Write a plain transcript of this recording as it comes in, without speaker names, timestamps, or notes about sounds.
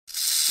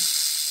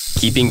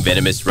Keeping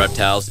venomous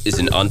reptiles is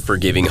an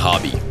unforgiving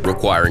hobby,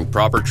 requiring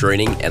proper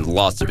training and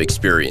lots of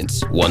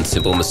experience. One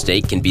simple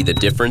mistake can be the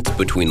difference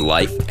between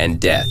life and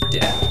death.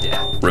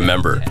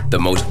 Remember, the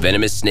most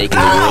venomous snake in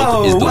the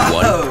world is the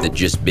one that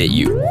just bit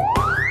you.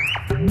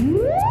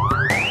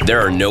 There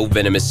are no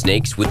venomous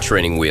snakes with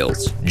training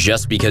wheels.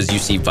 Just because you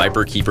see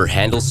viperkeeper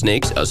handle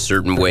snakes a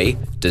certain way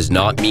does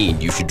not mean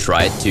you should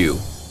try it too.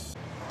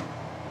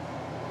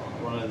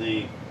 One of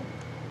the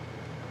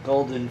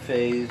golden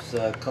phase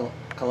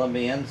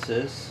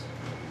columbiensis.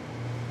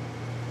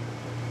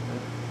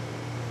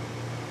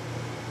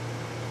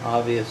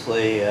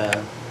 Obviously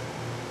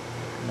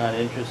not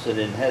interested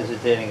in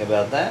hesitating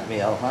about that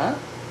meal, huh?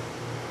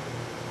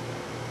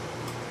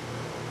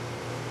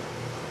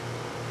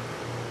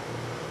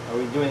 Are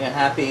we doing a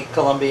happy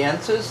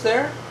columbiensis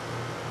there?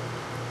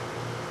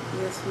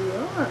 Yes, we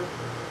are.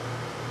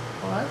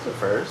 Well, that's a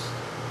first.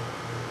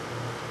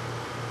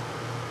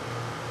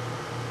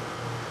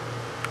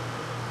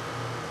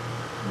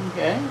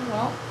 Okay,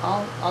 well,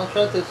 I'll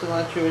shut this and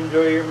let you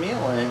enjoy your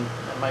meal, and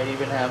I might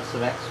even have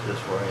some extras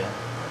for you.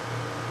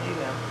 There you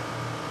go.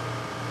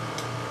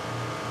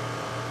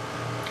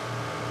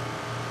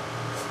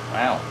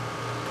 Wow,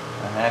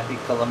 a happy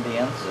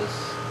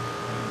columbiensis.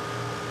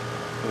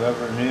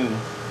 Whoever knew.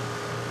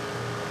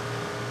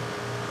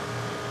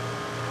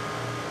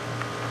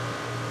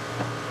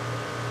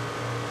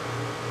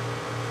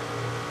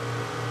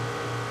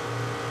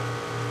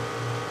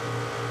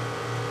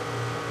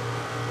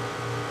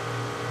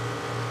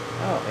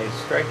 Oh, a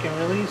strike and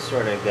release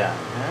sort of guy,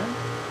 huh?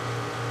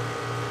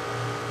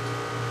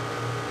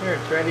 Here,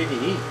 it's ready to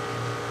eat.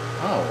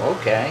 Oh,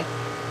 okay.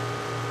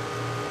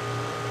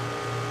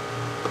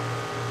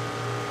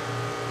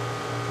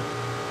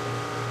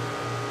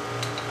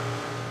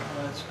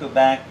 Let's go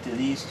back to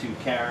these two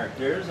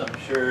characters. I'm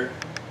sure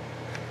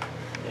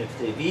if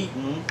they've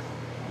eaten,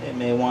 they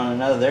may want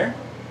another.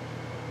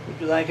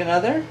 Would you like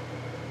another?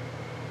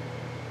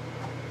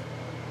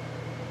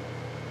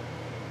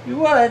 You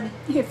would?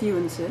 If you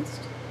insist.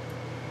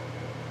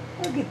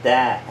 Look at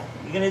that.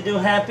 You gonna do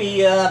happy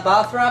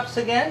Bothrops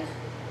again?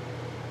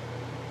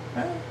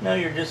 Huh? No,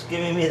 you're just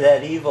giving me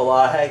that evil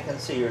eye. I can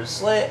see your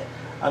slit.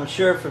 I'm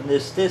sure from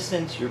this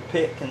distance your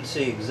pit can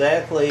see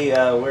exactly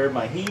where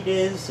my heat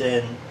is,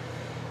 and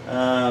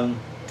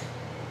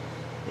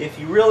if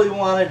you really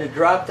wanted to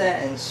drop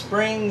that in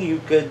spring,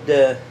 you could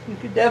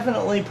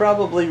definitely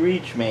probably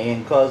reach me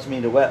and cause me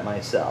to wet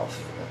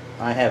myself.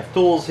 I have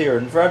tools here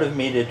in front of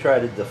me to try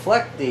to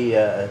deflect the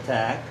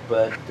attack,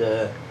 but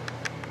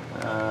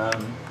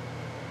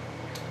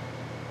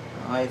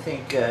I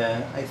think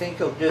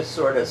he'll just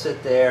sort of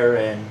sit there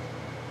and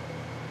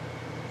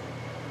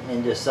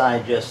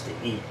decide just to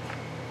eat.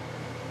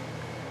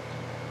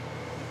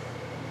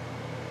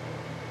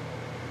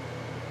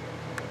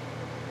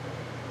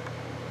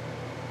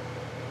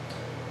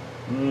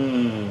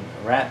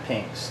 Rat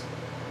pinks.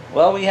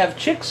 Well, we have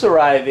chicks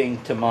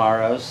arriving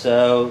tomorrow,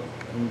 so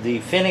the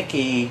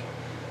finicky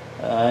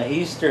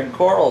eastern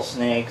coral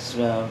snakes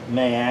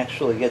may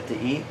actually get to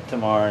eat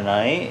tomorrow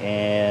night,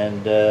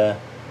 and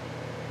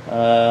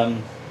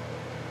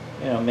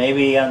you know,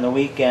 maybe on the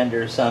weekend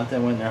or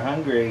something when they're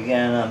hungry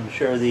again. I'm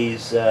sure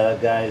these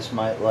guys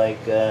might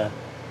like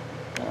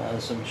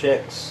some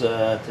chicks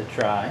to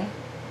try.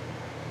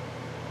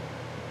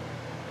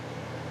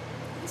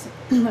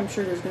 I'm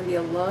sure there's going to be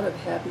a lot of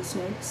happy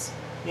snakes.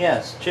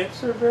 Yes,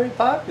 chicks are very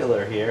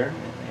popular here,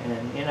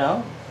 and you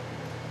know,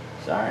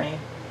 sorry,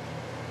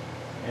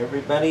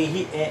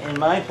 everybody in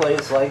my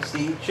place likes to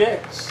eat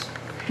chicks.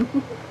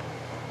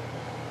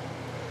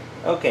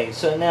 Okay,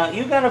 so now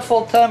you got a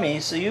full tummy,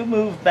 so you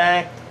move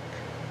back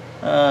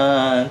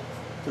to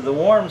the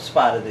warm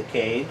spot of the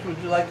cage. Would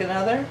you like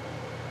another?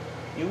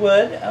 You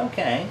would?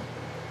 Okay.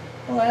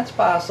 Well, that's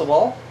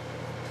possible.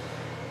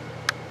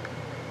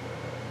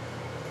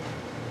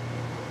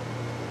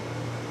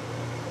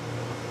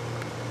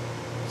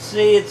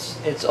 See,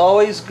 it's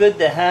always good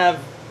to have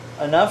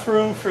enough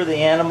room for the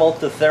animal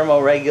to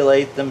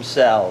thermoregulate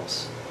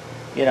themselves.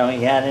 You know,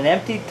 he had an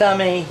empty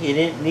tummy. He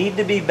didn't need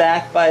to be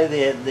back by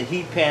the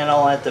heat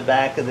panel at the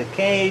back of the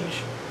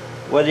cage.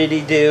 What did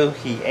he do?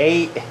 He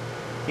ate.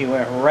 He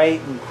went right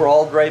and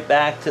crawled right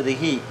back to the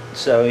heat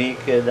so he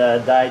could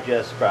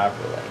digest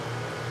properly.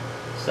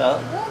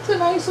 So that's a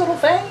nice little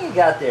fang you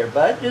got there,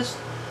 bud. Just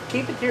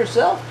keep it to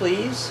yourself,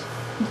 please.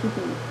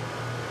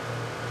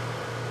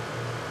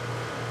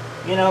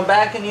 You know,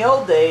 back in the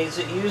old days,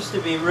 it used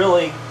to be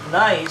really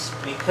nice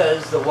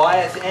because the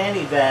Wyeth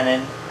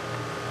antivenin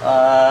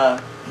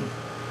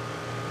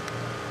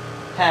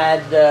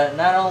had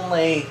not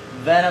only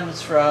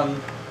venoms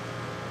from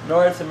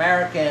North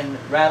American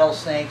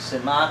rattlesnakes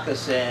and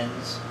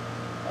moccasins,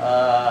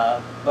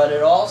 but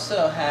it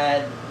also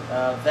had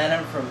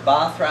venom from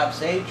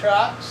Bothrops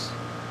atrox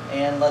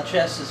and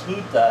Lachesis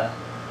huta.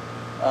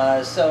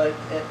 So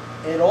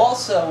it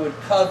also would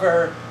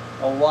cover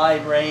a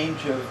wide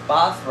range of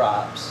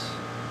Bothrops,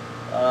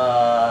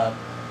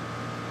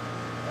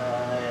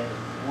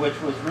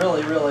 which was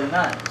really, really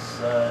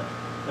nice.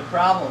 The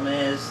problem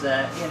is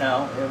that, you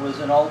know, it was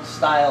an old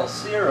style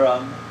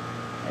serum,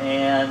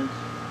 and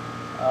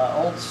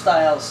old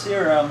style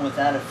serum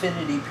without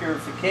affinity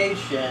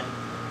purification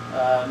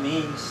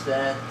means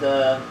that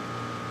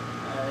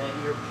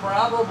you're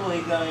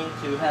probably going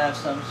to have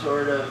some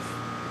sort of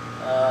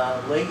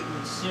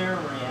latent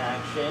serum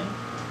reaction,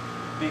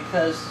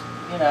 because,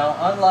 you know,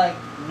 unlike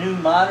new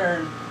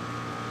modern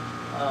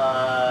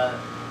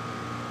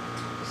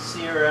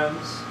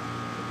serums,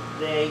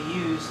 they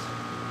used,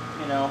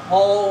 you know,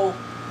 whole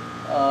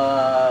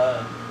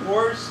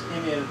horse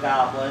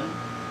immunoglobulin,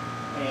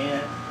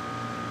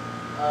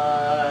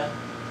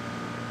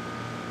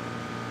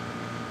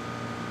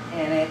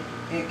 and it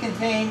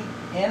contained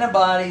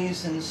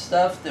antibodies and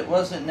stuff that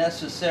wasn't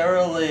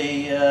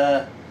necessarily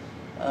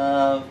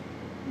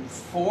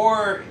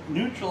for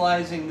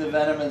neutralizing the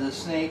venom of the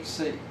snakes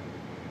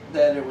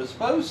that it was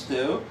supposed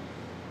to,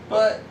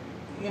 but,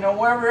 you know,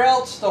 wherever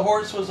else the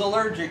horse was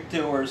allergic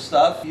to or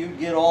stuff, you'd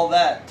get all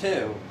that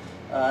too.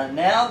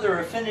 Now they're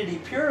affinity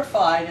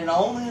purified, and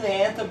only the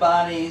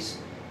antibodies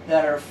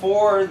that are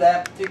for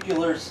that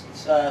particular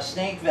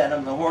snake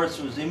venom the horse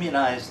was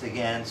immunized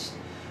against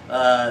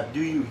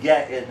do you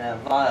get in that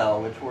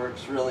vial, which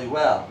works really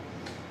well.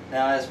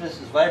 Now, as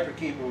Mrs.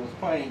 Viperkeeper was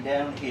pointing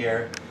down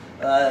here,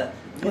 well,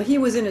 he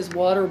was in his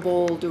water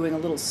bowl doing a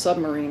little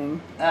submarining.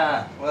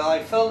 Well,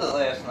 I filled it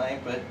last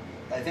night, but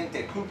I think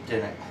they pooped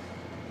in it,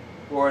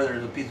 or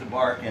there's a piece of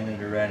bark in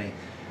it already.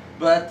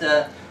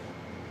 But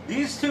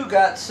these two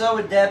got so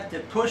adept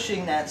at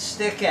pushing that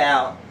stick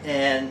out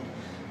and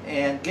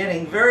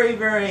getting very,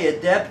 very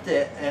adept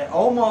at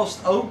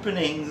almost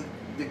opening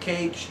the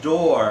cage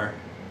door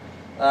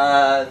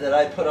that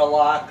I put a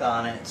lock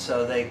on it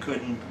so they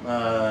couldn't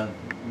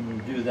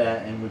do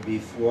that and would be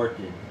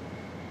thwarted.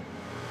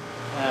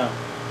 Now,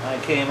 I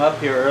came up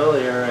here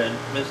earlier and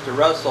Mr.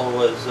 Russell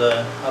was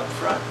up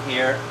front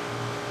here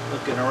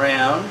looking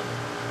around.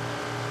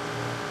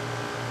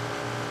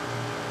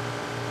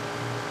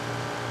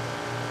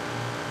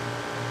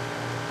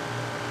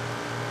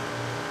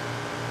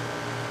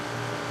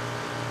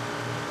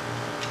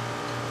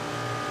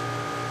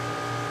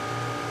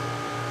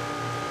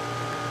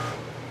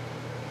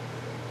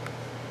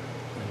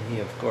 And he,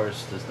 of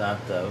course, does not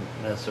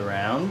mess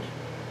around.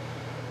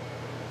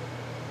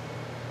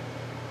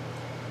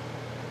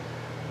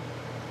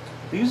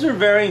 These are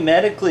very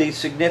medically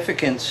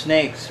significant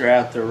snakes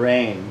throughout the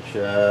range.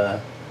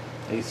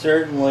 They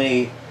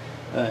certainly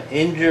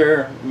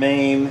injure,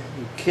 maim,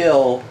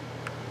 kill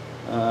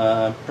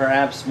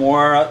perhaps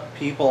more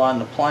people on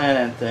the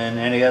planet than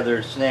any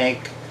other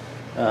snake,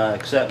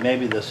 except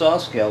maybe the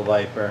saw-scale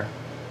viper.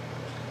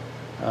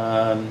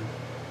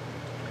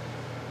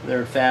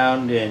 They're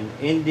found in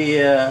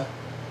India,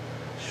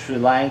 Sri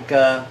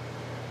Lanka,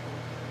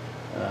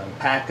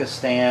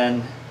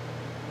 Pakistan,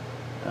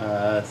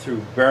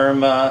 through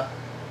Burma,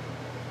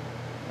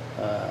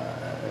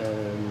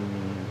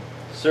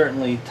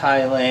 certainly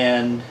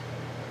Thailand,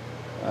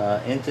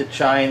 into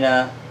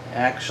China.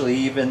 Actually,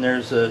 even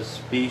there's a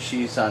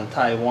species on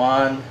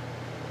Taiwan.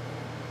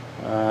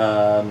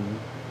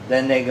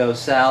 Then they go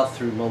south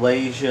through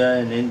Malaysia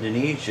and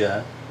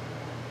Indonesia.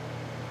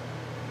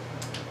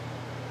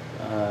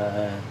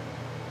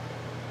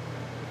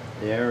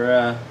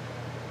 They're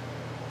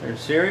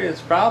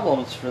serious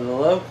problems for the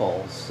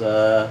locals.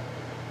 The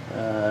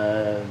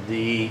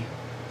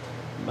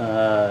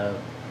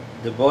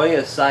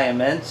Boya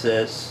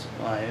siamensis,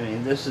 I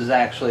mean, this is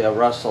actually a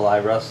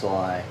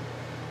russeli,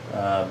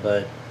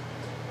 but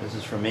this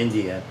is from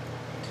India.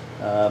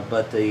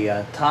 But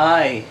the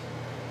Thai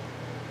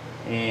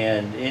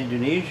and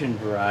Indonesian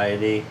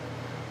variety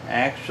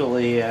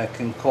actually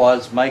can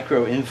cause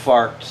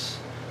microinfarcts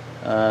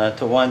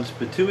to one's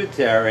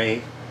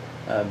pituitary,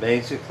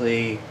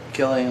 basically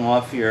killing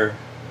off your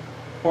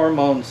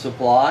hormone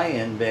supply,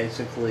 and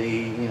basically,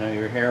 you know,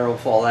 your hair will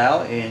fall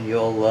out and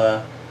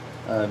you'll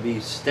be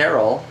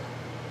sterile,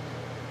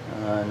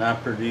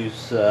 not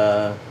produce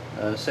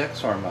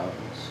sex hormones.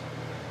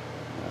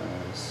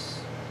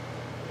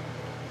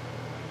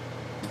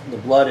 The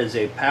blood is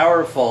a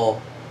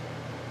powerful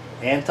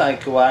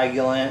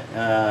anticoagulant,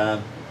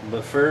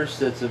 but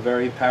first it's a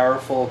very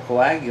powerful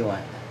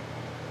coagulant.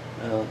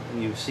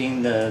 You've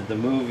seen the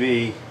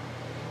movie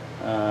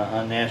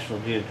on National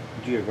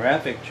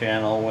Geographic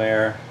Channel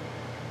where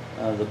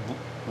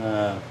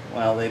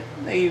well,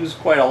 they use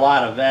quite a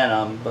lot of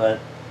venom, but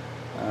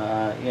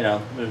you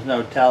know, there's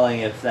no telling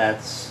if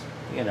that's,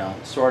 you know,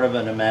 sort of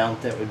an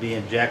amount that would be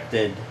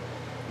injected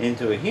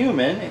into a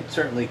human. It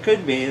certainly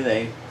could be.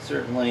 They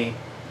certainly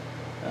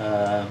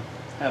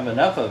have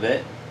enough of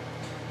it,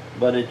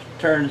 but it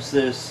turns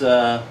this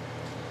 20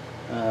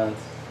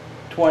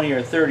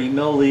 or 30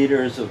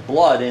 milliliters of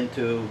blood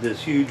into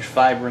this huge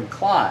fibrant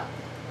clot.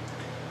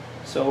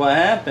 So what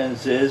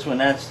happens is, when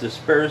that's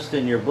dispersed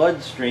in your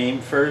bloodstream,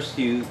 first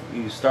you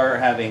start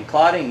having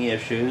clotting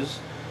issues,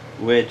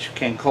 which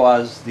can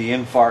cause the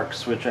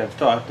infarcts, which I've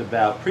talked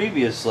about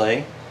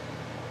previously.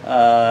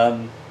 But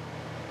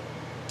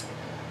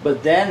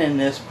then in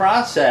this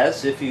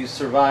process, if you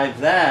survive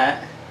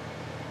that,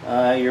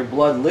 your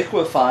blood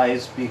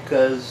liquefies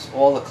because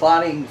all the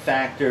clotting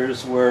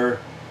factors were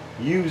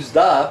used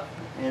up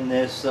in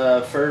this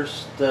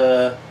first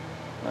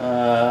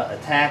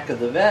attack of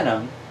the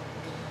venom,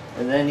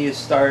 and then you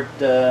start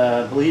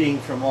bleeding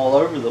from all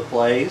over the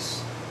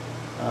place,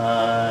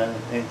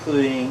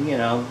 including, you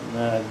know,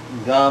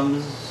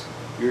 gums,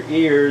 your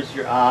ears,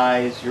 your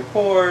eyes, your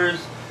pores,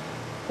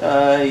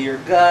 your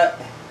gut,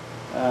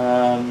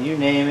 you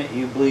name it,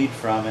 you bleed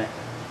from it.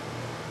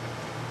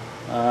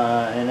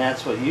 And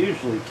that's what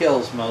usually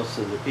kills most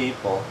of the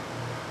people.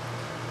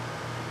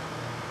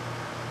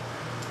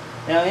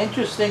 Now,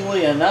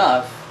 interestingly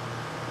enough,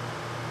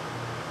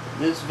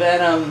 this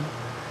venom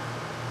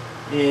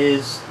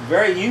is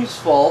very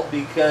useful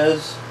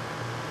because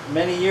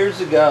many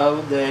years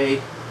ago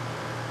they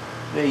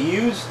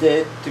used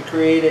it to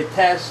create a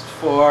test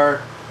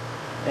for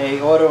an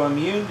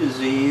autoimmune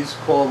disease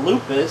called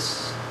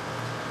lupus,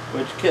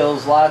 which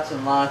kills lots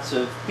and lots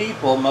of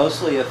people,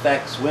 mostly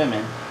affects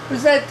women.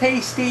 Was that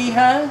tasty,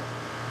 huh?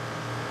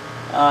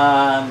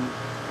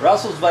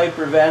 Russell's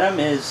viper venom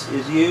is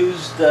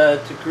used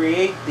to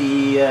create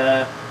the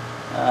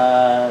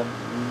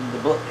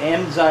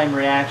enzyme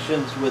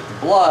reactions with the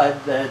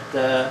blood that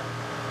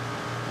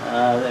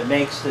that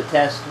makes the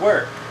test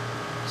work.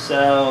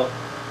 So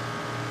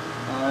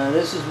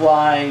this is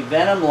why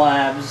venom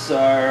labs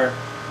are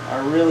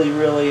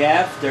really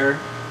after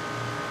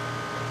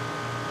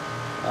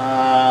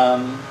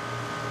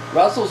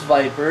Russell's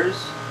vipers.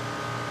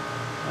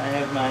 I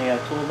have my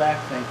tool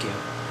back, thank you.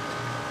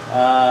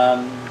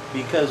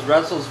 Because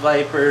Russell's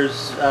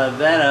vipers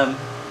venom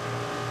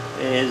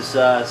is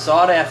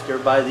sought after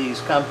by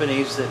these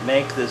companies that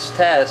make this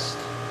test,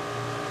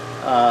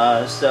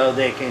 so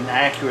they can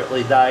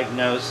accurately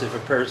diagnose if a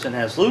person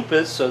has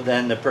lupus, so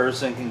then the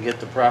person can get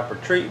the proper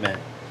treatment.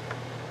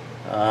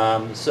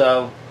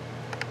 So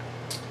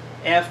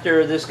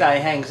after this guy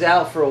hangs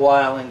out for a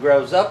while and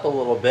grows up a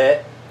little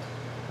bit,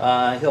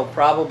 he'll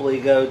probably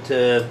go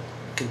to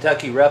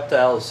Kentucky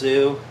Reptile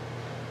Zoo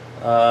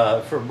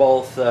for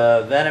both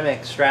venom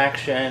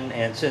extraction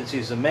and, since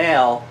he's a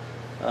male,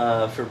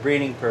 for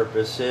breeding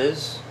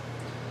purposes.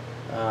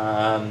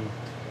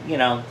 You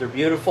know, they're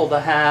beautiful to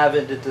have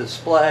and to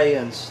display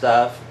and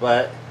stuff,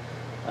 but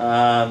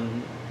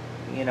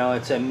you know,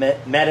 it's a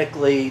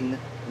medically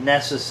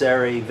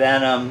necessary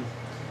venom.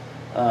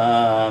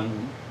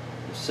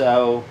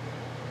 So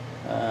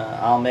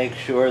I'll make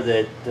sure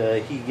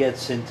that he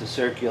gets into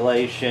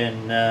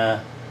circulation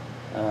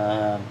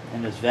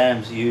and his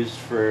venom's used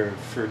for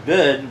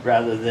good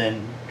rather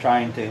than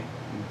trying to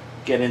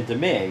get into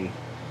me.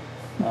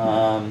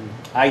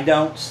 I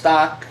don't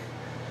stock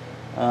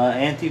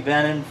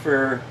anti-venom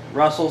for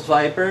Russell's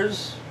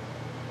vipers.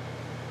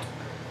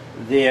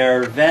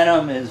 Their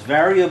venom is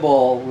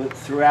variable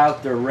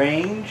throughout their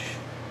range.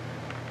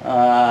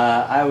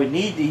 I would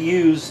need to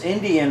use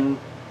Indian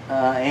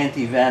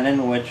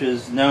anti-venom, which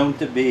is known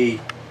to be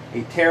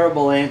a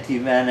terrible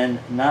anti-venom,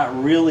 not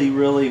really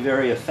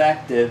very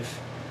effective,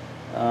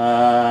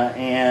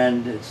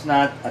 and it's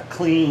not a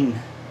clean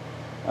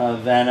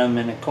venom,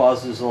 and it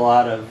causes a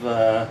lot of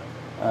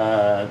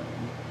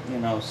you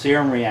know,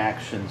 serum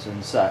reactions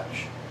and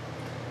such.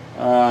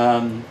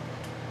 The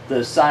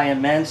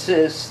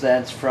Siamensis,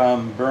 that's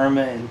from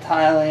Burma and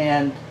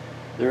Thailand,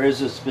 there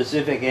is a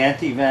specific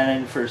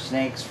anti-venom for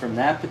snakes from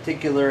that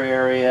particular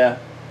area.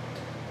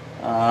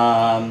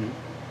 And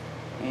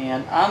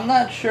I'm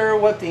not sure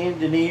what the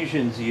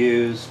Indonesians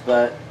use,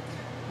 but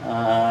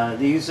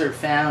these are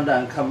found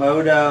on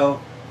Komodo,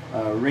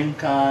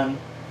 Rincon,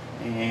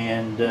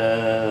 and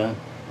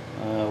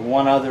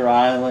one other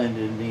island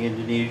in the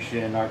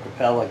Indonesian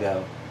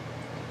archipelago.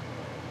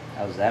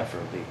 How's that for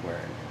a big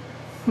word?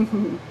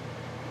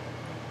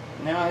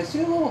 Now I see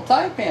little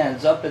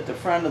taipans up at the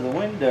front of the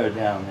window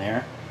down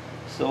there,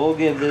 so we'll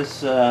give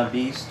this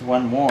beast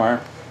one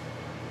more.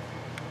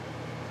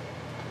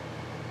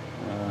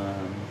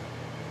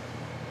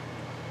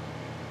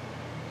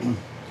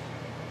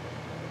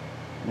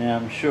 Now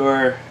I'm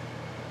sure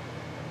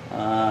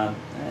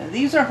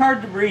these are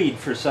hard to breed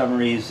for some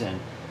reason.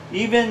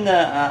 Even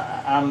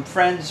I'm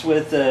friends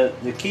with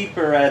the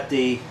keeper at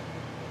the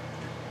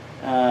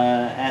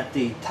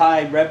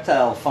Thai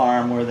reptile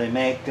farm where they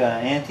make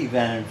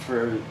anti-venom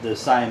for the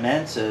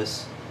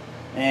Siamensis,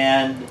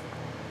 and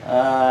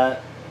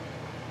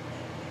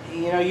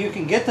you know, you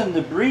can get them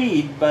to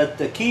breed, but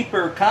the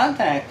keeper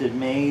contacted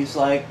me. He's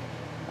like,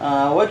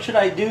 what should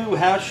I do?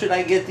 How should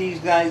I get these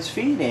guys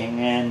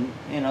feeding? And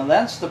you know,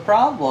 that's the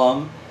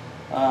problem.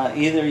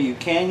 Either you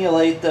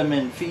cannulate them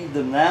and feed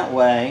them that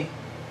way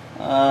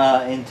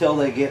until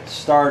they get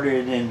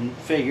started and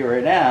figure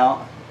it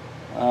out,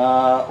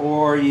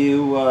 or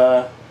you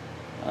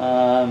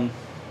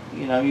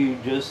you know, you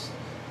just,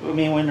 I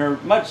mean, when they're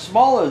much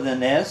smaller than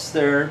this,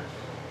 they're,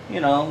 you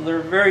know, they're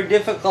very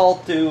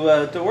difficult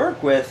to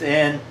work with.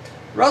 And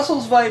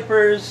Russell's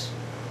vipers,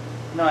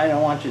 no, I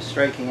don't want you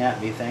striking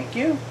at me, thank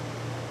you.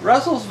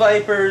 Russell's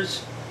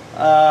vipers,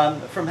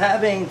 from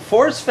having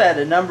force-fed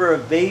a number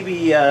of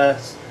baby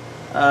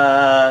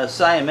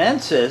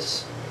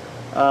Siamensis,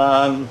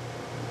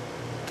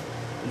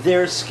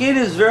 their skin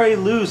is very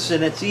loose,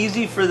 and it's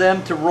easy for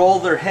them to roll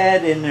their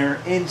head in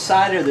their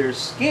inside of their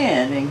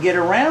skin and get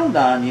around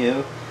on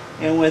you.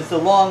 And with the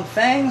long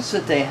fangs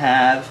that they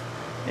have,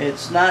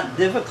 it's not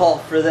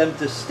difficult for them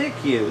to stick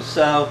you.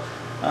 So,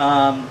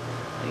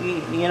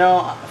 you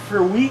know,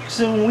 for weeks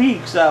and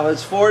weeks, I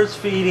was force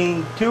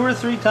feeding 2 or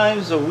 3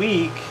 times a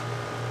week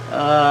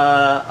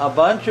a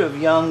bunch of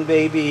young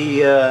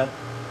baby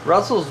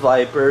Russell's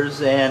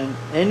vipers, and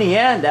in the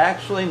end,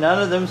 actually,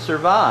 none of them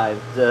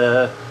survived.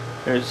 It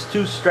was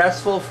too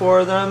stressful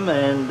for them,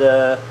 and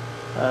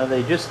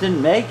they just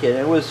didn't make it.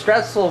 It was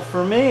stressful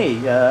for me,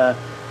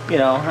 you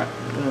know,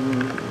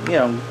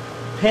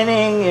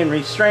 pinning and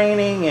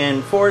restraining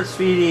and force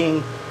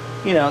feeding,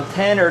 you know,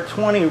 10 or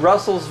 20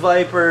 Russell's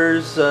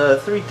vipers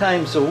 3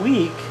 times a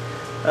week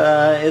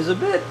is a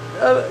bit,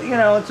 you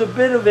know, it's a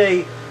bit of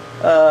a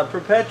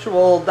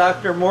perpetual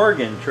Dr.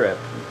 Morgan trip,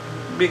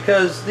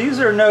 because these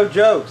are no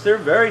jokes. They're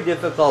very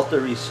difficult to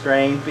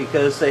restrain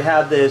because they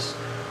have this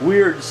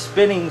weird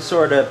spinning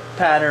sort of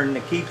pattern to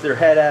keep their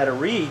head out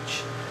of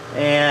reach.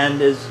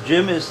 And as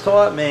Jim has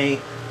taught me,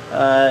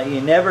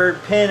 you never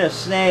pin a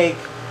snake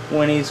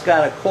when he's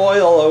got a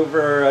coil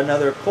over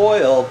another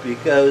coil,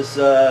 because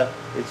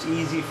it's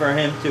easy for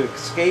him to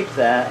escape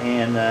that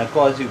and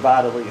cause you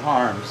bodily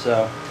harm.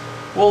 So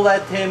we'll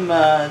let him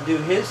do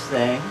his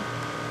thing.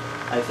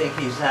 I think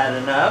he's had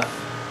enough.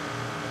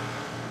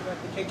 You want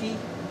the chickie?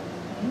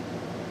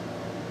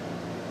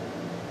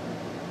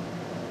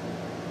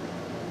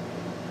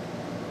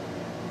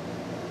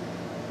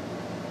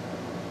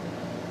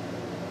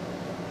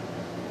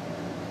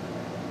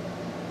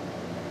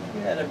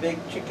 We had a big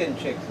chicken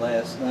chick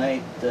last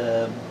night,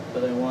 but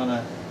I want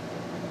to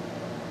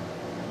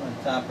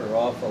top her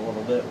off a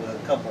little bit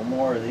with a couple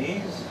more of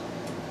these.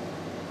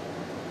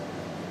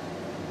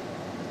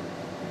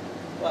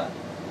 What?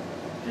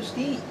 Just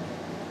eat.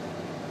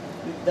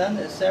 We've done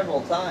this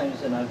several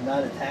times, and I've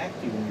not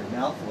attacked you when your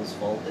mouth was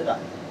full, did I?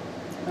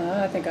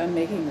 I think I'm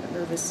making it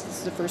nervous. This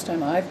is the first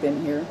time I've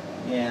been here.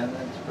 Yeah,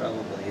 that's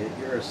probably it.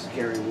 You're a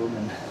scary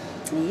woman.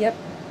 Yep.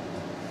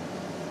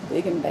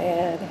 Big and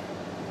bad.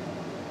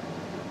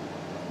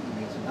 You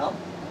need some help?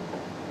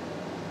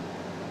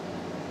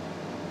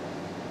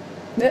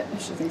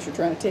 She thinks you're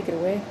trying to take it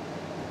away.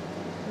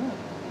 Oh,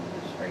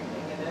 I'm just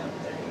straightening it out.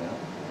 There you go.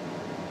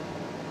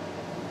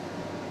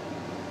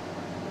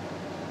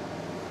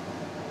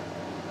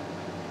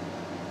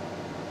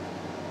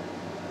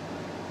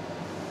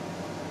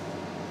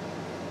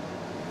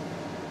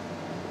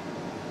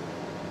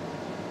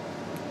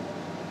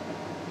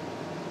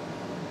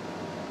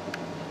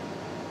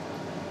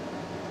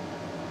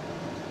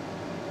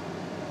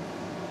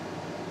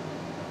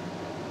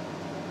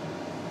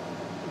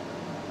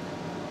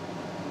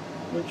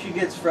 When she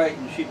gets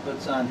frightened, she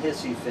puts on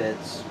hissy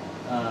fits.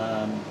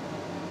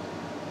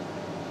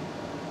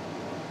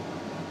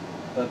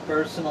 But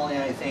personally,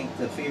 I think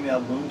the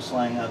female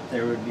boomslang up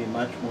there would be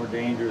much more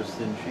dangerous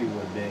than she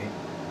would be.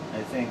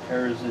 I think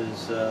hers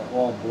is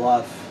all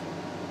bluff.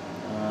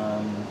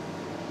 I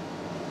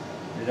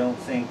don't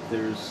think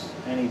there's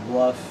any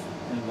bluff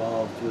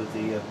involved with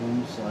the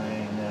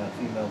boomslang,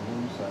 female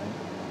boomslang.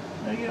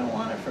 No, you don't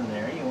want it from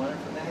there. You want it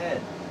from the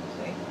head.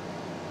 See?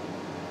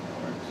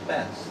 Works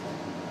best.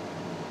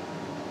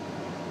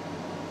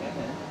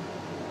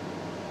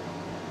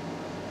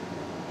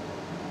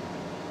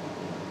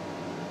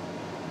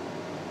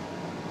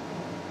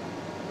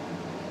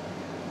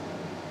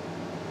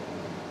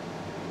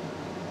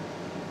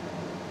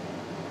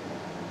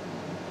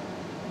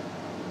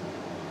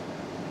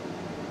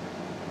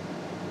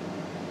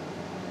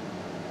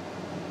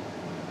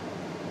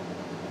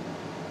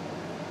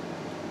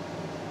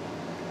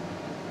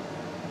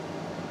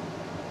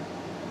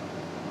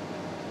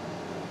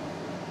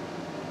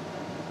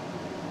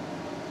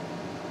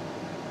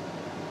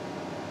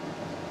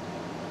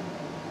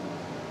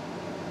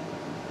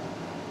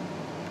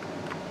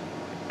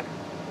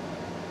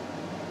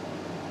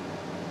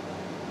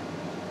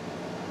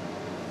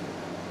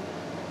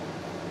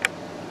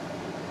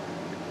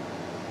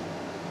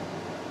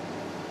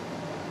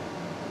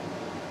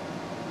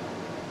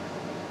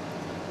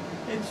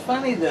 It's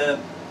funny, the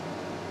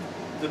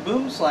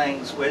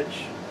boomslang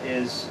switch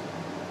is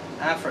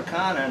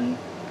Afrikaner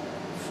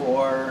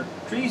for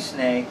tree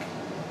snake.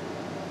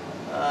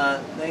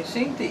 They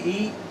seem to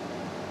eat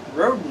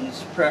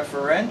rodents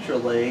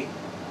preferentially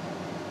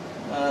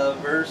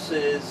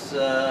versus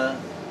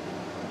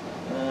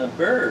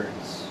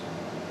birds.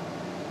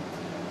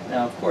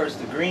 Now, of course,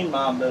 the green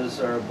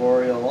mambas are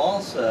arboreal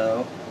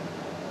also.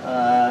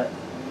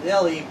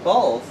 They'll eat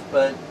both,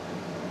 but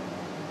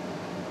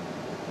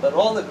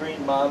all the green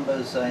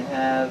mambas I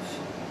have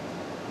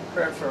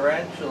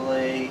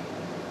preferentially,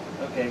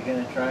 okay,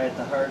 gonna try it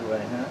the hard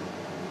way, huh?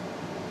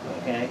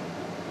 Okay,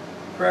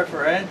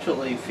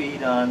 preferentially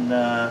feed on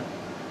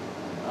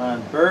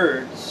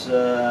birds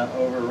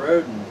over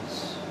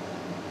rodents,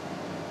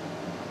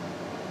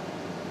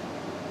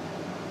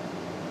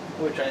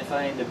 which I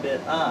find a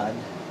bit odd.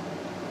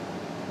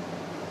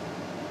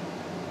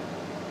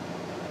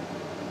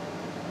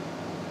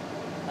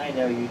 I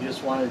know you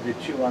just wanted to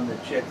chew on the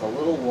chick a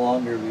little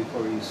longer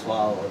before you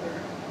swallowed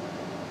her.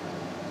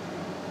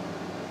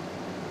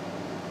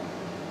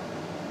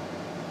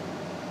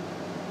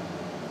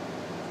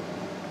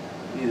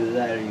 Either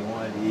that or you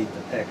wanted to eat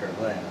the pecker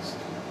last.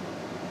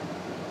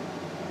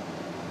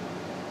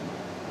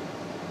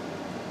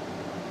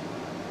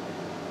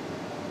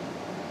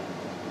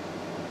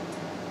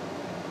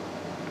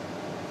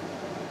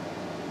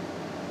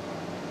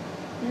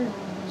 Here,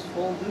 we'll just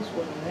fold this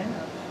one in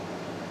half.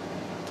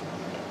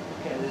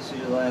 Okay, this is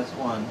your last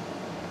one.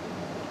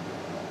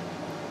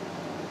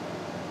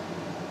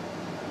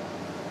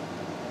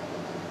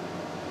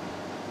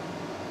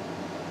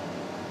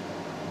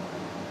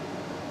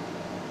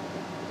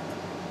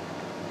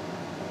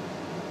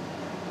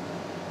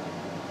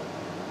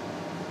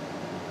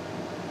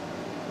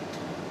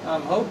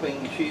 I'm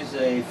hoping she's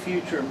a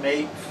future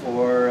mate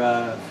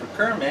for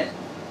Kermit.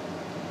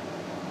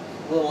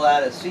 A little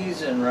out of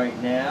season right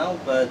now,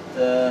 but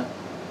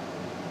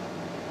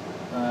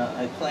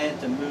I plan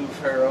to move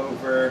her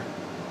over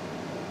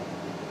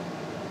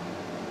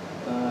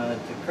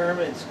to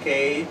Kermit's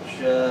cage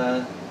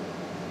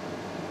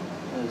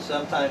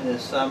sometime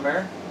this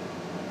summer,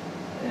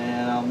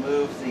 and I'll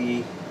move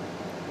the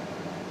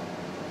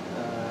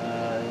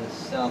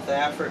South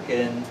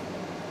African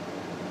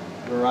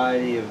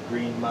variety of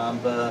green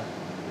mamba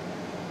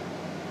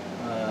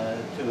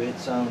to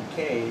its own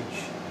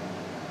cage,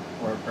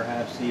 or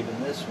perhaps even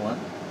this one.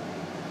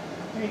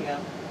 There you go.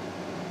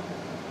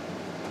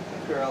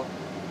 Good girl.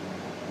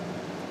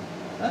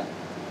 Huh?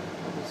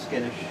 A little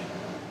skittish.